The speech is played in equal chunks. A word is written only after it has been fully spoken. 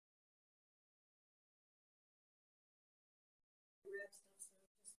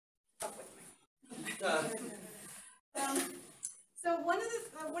So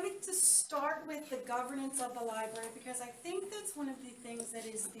I wanted to start with the governance of the library because I think that's one of the things that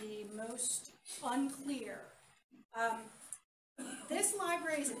is the most unclear. This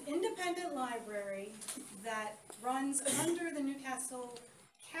library is an independent library that runs under the Newcastle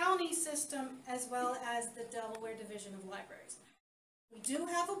County system as well as the Delaware Division of Libraries. We do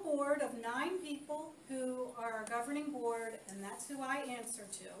have a board of 9 people who are our governing board, and that's who I answer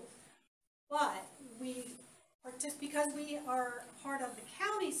to. But just because we are part of the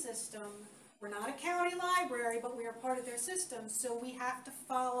county system, we're not a county library, but we are part of their system, so we have to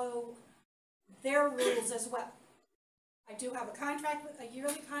follow their rules as well. I do have a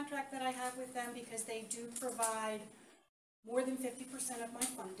yearly contract that I have with them because they do provide more than 50% of my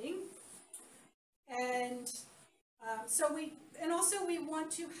funding. And also we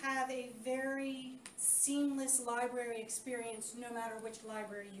want to have a very seamless library experience no matter which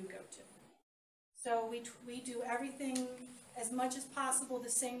library you go to. So we do everything as much as possible the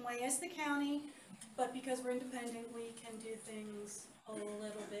same way as the county, but because we're independent, we can do things a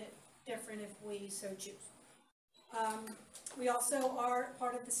little bit different if we so choose. We also are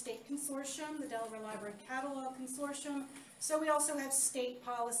part of the state consortium, the Delaware Library Catalog Consortium, so we also have state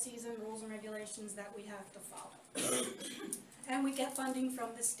policies and rules and regulations that we have to follow. And we get funding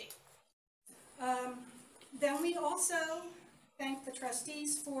from the state. Then we also thank the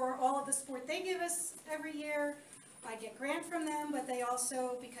trustees for all of the support they give us every year. I get grant from them, but they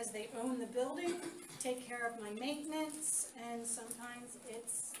also, because they own the building, take care of my maintenance, and sometimes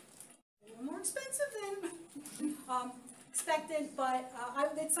it's a little more expensive than expected, but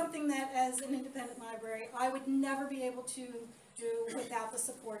it's something that as an independent library I would never be able to do without the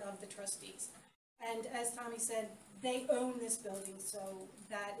support of the trustees. And as Tommy said, they own this building, so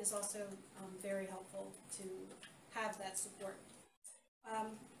that is also very helpful to have that support.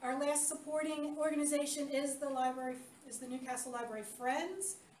 Our last supporting organization is the Newcastle Library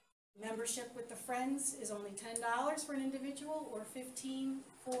Friends. Membership with the Friends is only $10 for an individual or $15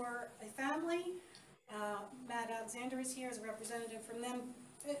 for a family. Matt Alexander is here as a representative from them,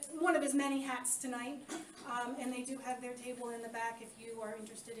 one of his many hats tonight, and they do have their table in the back if you are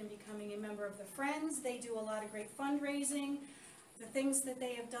interested in becoming a member of the Friends. They do a lot of great fundraising. The things that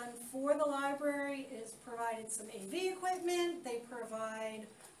they have done for the library is provided some AV equipment. They provide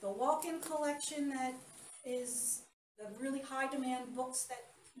the walk-in collection that is the really high demand books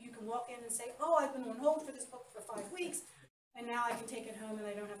that you can walk in and say, oh, I've been on hold for this book for 5 weeks, and now I can take it home and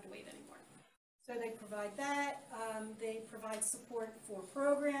I don't have to wait anymore. So they provide that. They provide support for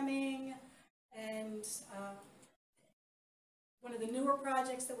programming, and one of the newer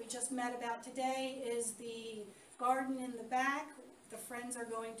projects that we just met about today is the garden in the back. The Friends are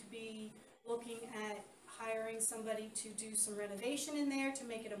going to be looking at hiring somebody to do some renovation in there to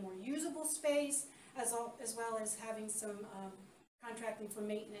make it a more usable space, as well as having some contracting for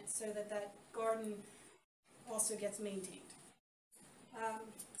maintenance so that that garden also gets maintained.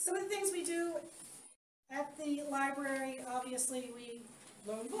 Some of the things we do at the library, obviously we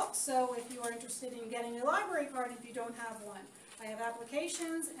loan books. So if you are interested in getting a library card if you don't have one, I have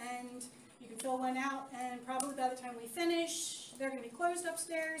applications and you can fill one out, and probably by the time we finish, they're going to be closed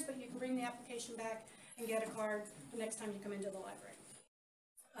upstairs, but you can bring the application back and get a card the next time you come into the library.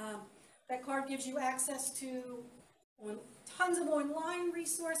 That card gives you access to tons of online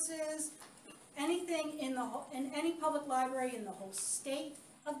resources, anything in any public library in the whole state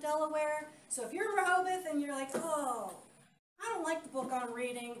of Delaware. So if you're in Rehoboth and you're like, oh, I don't like the book I'm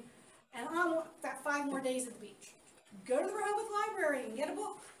reading, and I want that 5 more days at the beach, go to the Rehoboth Library and get a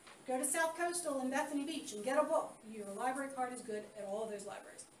book. Go to South Coastal and Bethany Beach and get a book. Your library card is good at all of those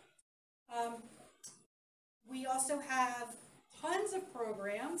libraries. We also have tons of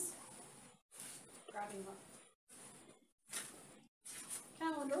programs. Grabbing my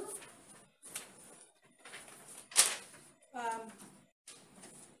calendar.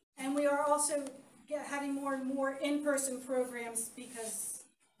 And we are also having more and more in-person programs because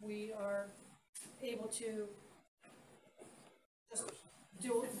we are able to just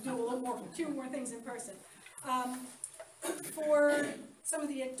do a little more, 2 more things in person. For some of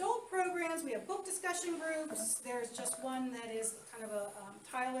the adult programs, we have book discussion groups. There's just one that is kind of a,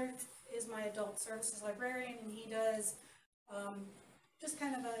 Tyler is my adult services librarian, and he does just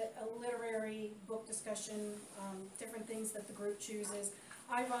kind of a literary book discussion, different things that the group chooses.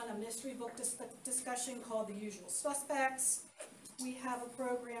 I run a mystery book discussion called The Usual Suspects. We have a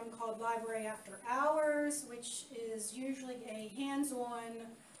program called Library After Hours, which is usually a hands-on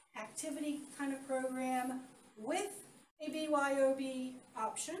activity kind of program with a BYOB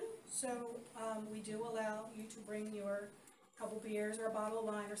option. So we do allow you to bring your couple beers or a bottle of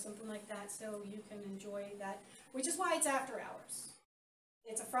wine or something like that, so you can enjoy that, which is why it's after hours.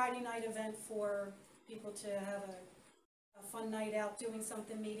 It's a Friday night event for people to have a fun night out doing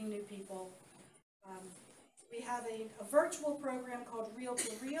something, meeting new people. We have a virtual program called Reel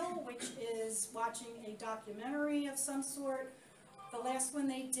to Reel, which is watching a documentary of some sort. The last one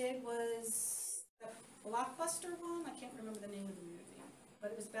they did was the Blockbuster one. I can't remember the name of the movie,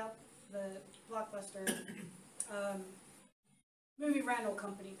 but it was about the Blockbuster movie rental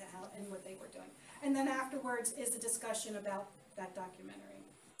company and what they were doing. And then afterwards is a discussion about that documentary.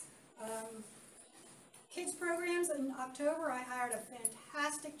 Kids programs, in October I hired a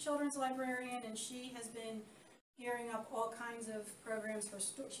fantastic children's librarian, and she has been gearing up all kinds of programs for,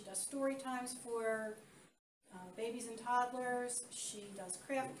 she does story times for babies and toddlers, she does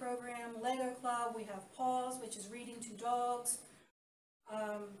craft program, Lego Club, we have Paws, which is reading to dogs.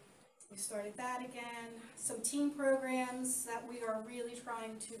 We started that again. Some teen programs that we are really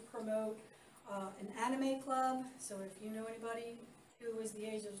trying to promote, an anime club, so if you know anybody who is the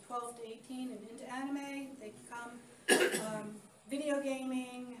age of 12 to 18 and into anime, they can come. Video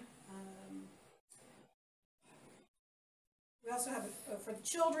gaming. We also have, for the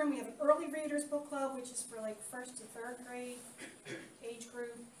children, we have an early readers book club, which is for like 1st to 3rd grade age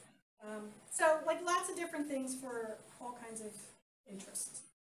group. So like lots of different things for all kinds of interests.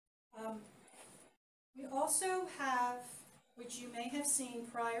 We also have, which you may have seen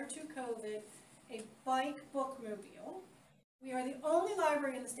prior to COVID, a bike bookmobile. We are the only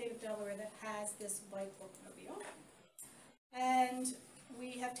library in the state of Delaware that has this bike bookmobile. And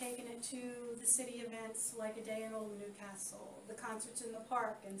we have taken it to the city events like a day in Old Newcastle, the concerts in the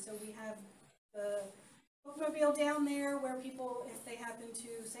park, and so we have the bookmobile down there where people, if they happen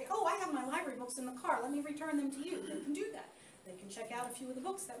to say, oh, I have my library books in the car, let me return them to you, they can do that. They can check out a few of the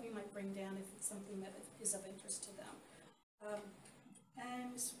books that we might bring down if it's something that is of interest to them.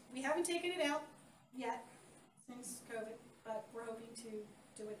 And we haven't taken it out yet since COVID, but we're hoping to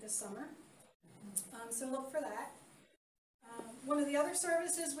do it this summer. So look for that. One of the other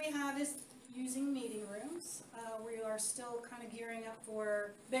services we have is using meeting rooms. We are still kind of gearing up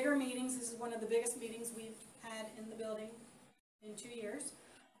for bigger meetings. This is one of the biggest meetings we've had in the building in 2 years.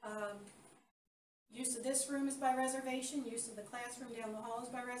 Use of this room is by reservation. Use of the classroom down the hall is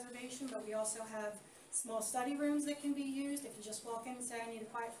by reservation, but we also have small study rooms that can be used. If you just walk in and say, I need a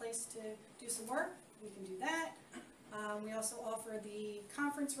quiet place to do some work, we can do that. We also offer the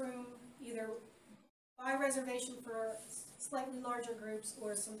conference room either by reservation for slightly larger groups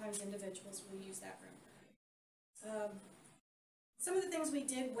or sometimes individuals will use that room. Some of the things we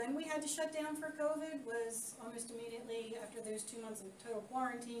did when we had to shut down for COVID was almost immediately after those 2 months of total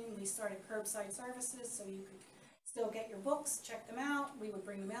quarantine, we started curbside services so you could still get your books, check them out, we would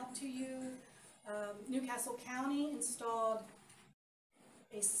bring them out to you. Newcastle County installed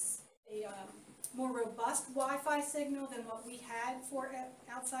a more robust Wi-Fi signal than what we had for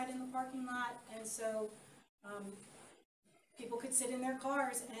outside in the parking lot, and so people could sit in their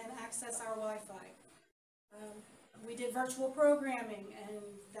cars and access our Wi-Fi. We did virtual programming, and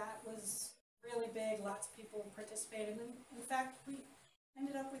that was really big. Lots of people participated. And in fact, we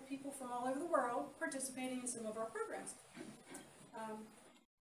ended up with people from all over the world participating in some of our programs.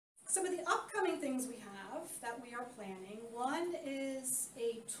 Some of the upcoming things we have that we are planning, one is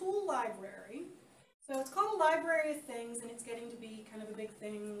a tool library. So it's called a library of things, and it's getting to be kind of a big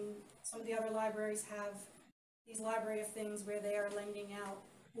thing. Some of the other libraries have these library of things where they are lending out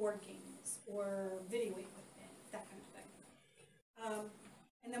board games or video equipment, that kind of thing.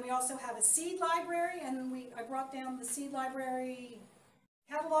 And then we also have a seed library, and I brought down the seed library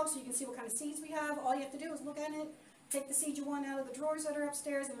catalog so you can see what kind of seeds we have. All you have to do is look at it, take the seed you want out of the drawers that are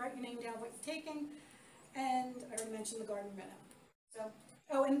upstairs, and write your name down what you're taking. And I already mentioned the garden renno. So,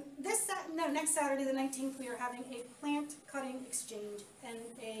 oh, and next Saturday the 19th, we are having a plant cutting exchange and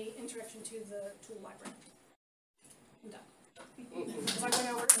a introduction to the tool library. I'm done. So I went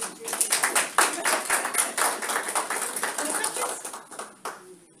over Any questions?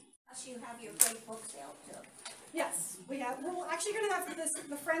 So you have your great book sale too? Yes, we have. We're actually going to have this.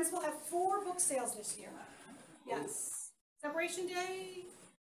 The Friends will have 4 book sales this year. Yes. Separation Day.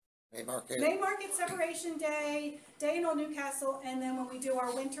 May Market. May Market, Separation Day, Day in Old Newcastle, and then when we do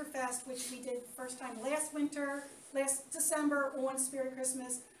our Winter Fest, which we did first time last December on Spirit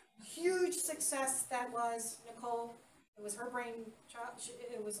Christmas. Huge success that was, Nicole. It was her brainchild.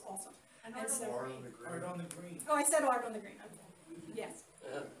 It was awesome. And so, Art on the Green. Oh, I said Art on the Green. Yes.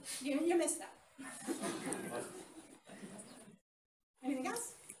 You missed that. Anything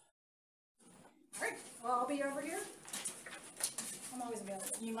else? All right. Well, I'll be over here. I'm always available.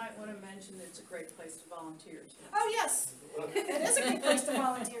 You might want to mention that it's a great place to volunteer. Oh, yes, it is a great place to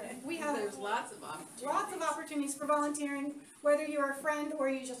volunteer. We have There's lots of opportunities. lots of opportunities for volunteering, whether you're a friend or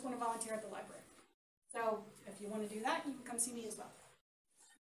you just want to volunteer at the library. So if you want to do that, you can come see me as well.